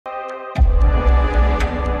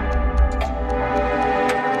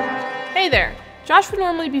there! Josh would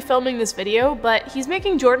normally be filming this video, but he's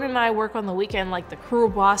making Jordan and I work on the weekend like the cruel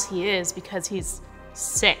boss he is because he's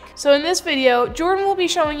sick. So in this video, Jordan will be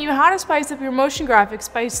showing you how to spice up your motion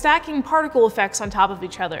graphics by stacking particle effects on top of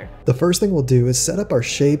each other. The first thing we'll do is set up our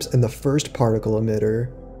shapes in the first particle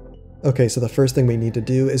emitter. Okay, so the first thing we need to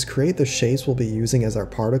do is create the shapes we'll be using as our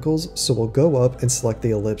particles, so we'll go up and select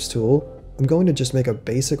the ellipse tool. I'm going to just make a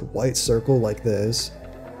basic white circle like this.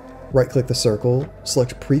 Right-click the circle,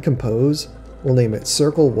 select Pre-Compose, we'll name it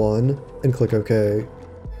Circle 1, and click OK.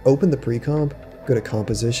 Open the pre-comp, go to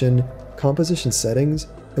Composition, Composition Settings,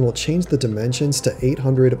 and we'll change the dimensions to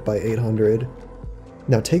 800 by 800.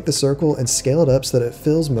 Now take the circle and scale it up so that it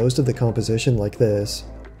fills most of the composition like this.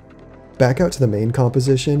 Back out to the main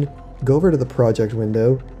composition, go over to the project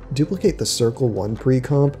window, duplicate the Circle 1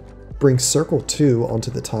 pre-comp, bring Circle 2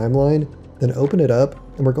 onto the timeline, then open it up,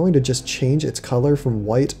 and we're going to just change its color from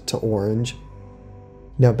white to orange.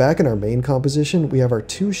 Now back in our main composition, we have our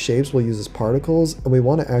two shapes we'll use as particles, and we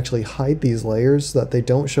want to actually hide these layers so that they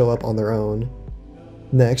don't show up on their own.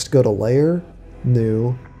 Next, go to Layer,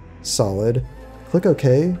 New, Solid, click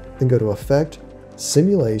OK, then go to Effect,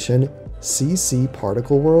 Simulation, CC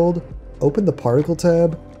Particle World, open the Particle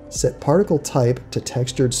tab, set Particle Type to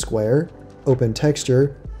Textured Square, open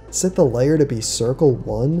Texture, set the layer to be Circle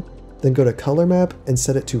 1, then go to Color Map and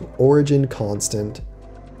set it to Origin Constant.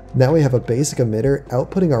 Now we have a basic emitter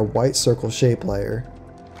outputting our white circle shape layer.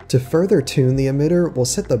 To further tune the emitter, we'll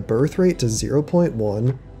set the birth rate to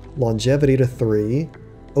 0.1, longevity to 3,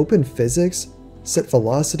 open Physics, set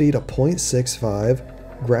velocity to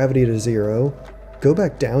 0.65, gravity to 0, go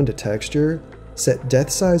back down to Texture, set depth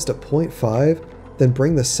size to 0.5, then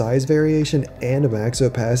bring the size variation and max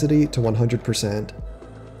opacity to 100%.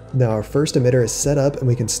 Now our first emitter is set up and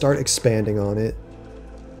we can start expanding on it.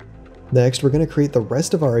 Next, we're going to create the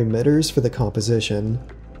rest of our emitters for the composition.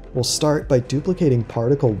 We'll start by duplicating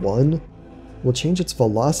particle 1, we'll change its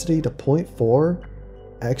velocity to 0.4,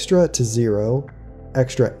 extra to 0,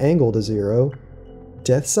 extra angle to 0,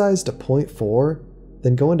 depth size to 0.4,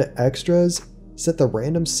 then go into extras, set the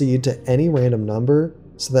random seed to any random number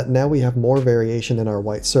so that now we have more variation in our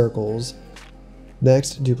white circles.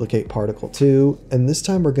 Next, duplicate particle 2, and this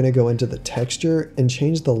time we're going to go into the texture and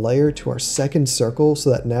change the layer to our second circle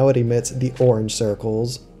so that now it emits the orange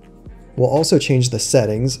circles. We'll also change the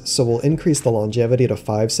settings, so we'll increase the longevity to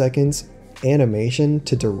 5 seconds, animation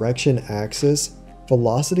to direction axis,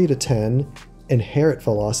 velocity to 10, inherit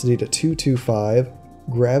velocity to 225,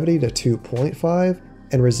 gravity to 2.5,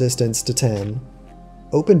 and resistance to 10.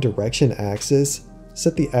 Open direction axis,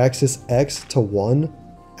 set the axis X to 1,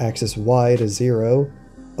 axis Y to 0,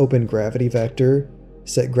 open gravity vector,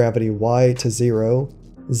 set gravity Y to 0,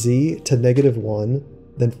 Z to -1,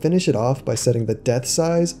 then finish it off by setting the depth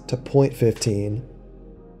size to 0.15.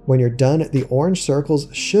 When you're done, the orange circles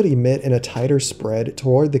should emit in a tighter spread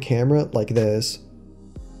toward the camera like this.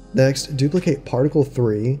 Next, duplicate particle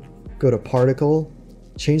 3, go to Particle,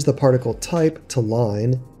 change the particle type to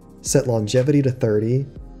Line, set longevity to 30,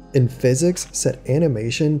 in Physics set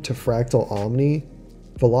animation to Fractal Omni,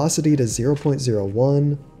 velocity to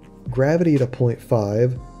 0.01, gravity to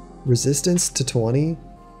 0.5, resistance to 20,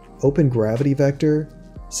 open gravity vector,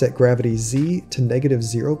 set gravity Z to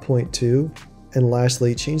 -0.2, and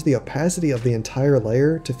lastly change the opacity of the entire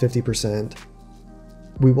layer to 50%.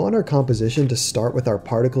 We want our composition to start with our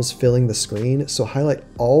particles filling the screen, so highlight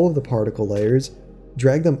all of the particle layers,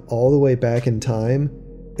 drag them all the way back in time,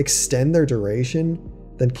 extend their duration,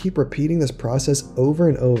 then keep repeating this process over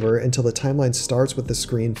and over until the timeline starts with the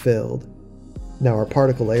screen filled. Now our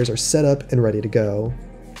particle layers are set up and ready to go.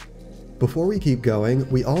 Before we keep going,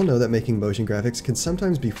 we all know that making motion graphics can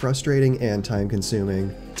sometimes be frustrating and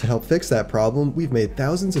time-consuming. To help fix that problem, we've made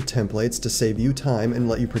thousands of templates to save you time and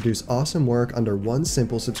let you produce awesome work under one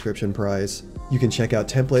simple subscription price. You can check out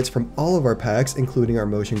templates from all of our packs, including our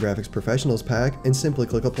Motion Graphics Professionals pack, and simply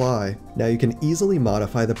click Apply. Now you can easily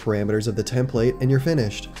modify the parameters of the template and you're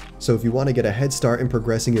finished. So if you want to get a head start in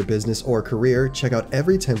progressing your business or career, check out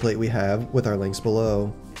every template we have with our links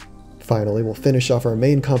below. Finally, we'll finish off our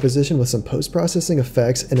main composition with some post-processing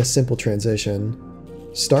effects and a simple transition.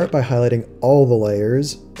 Start by highlighting all the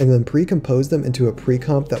layers, and then pre-compose them into a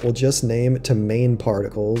pre-comp that we'll just name to Main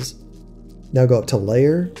Particles. Now go up to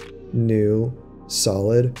Layer, New,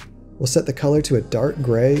 Solid. We'll set the color to a dark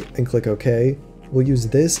gray and click OK. We'll use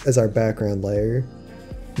this as our background layer.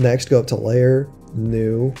 Next, go up to Layer,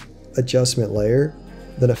 New, Adjustment Layer,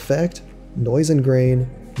 then Effect, Noise and Grain,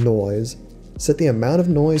 Noise. Set the amount of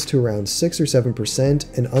noise to around 6 or 7%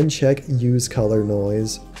 and uncheck Use Color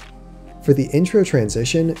Noise. For the intro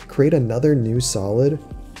transition, create another new solid,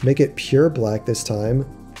 make it pure black this time,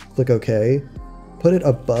 click OK, put it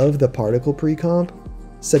above the particle pre-comp,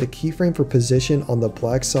 set a keyframe for position on the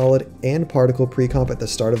black solid and particle pre-comp at the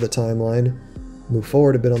start of the timeline, move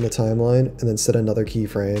forward a bit on the timeline, and then set another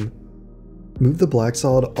keyframe. Move the black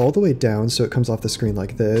solid all the way down so it comes off the screen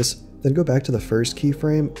like this, then go back to the first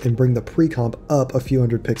keyframe and bring the pre-comp up a few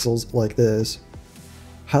hundred pixels like this.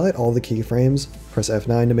 Highlight all the keyframes, press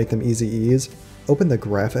F9 to make them easy ease, open the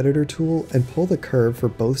graph editor tool and pull the curve for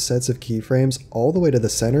both sets of keyframes all the way to the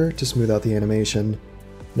center to smooth out the animation.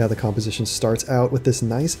 Now the composition starts out with this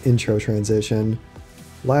nice intro transition.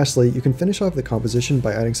 Lastly, you can finish off the composition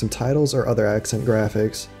by adding some titles or other accent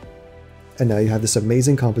graphics. And now you have this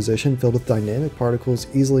amazing composition filled with dynamic particles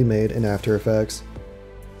easily made in After Effects.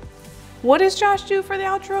 What does Josh do for the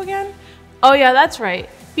outro again? Oh yeah, that's right.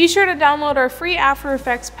 Be sure to download our free After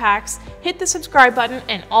Effects packs, hit the subscribe button,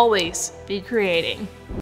 and always be creating.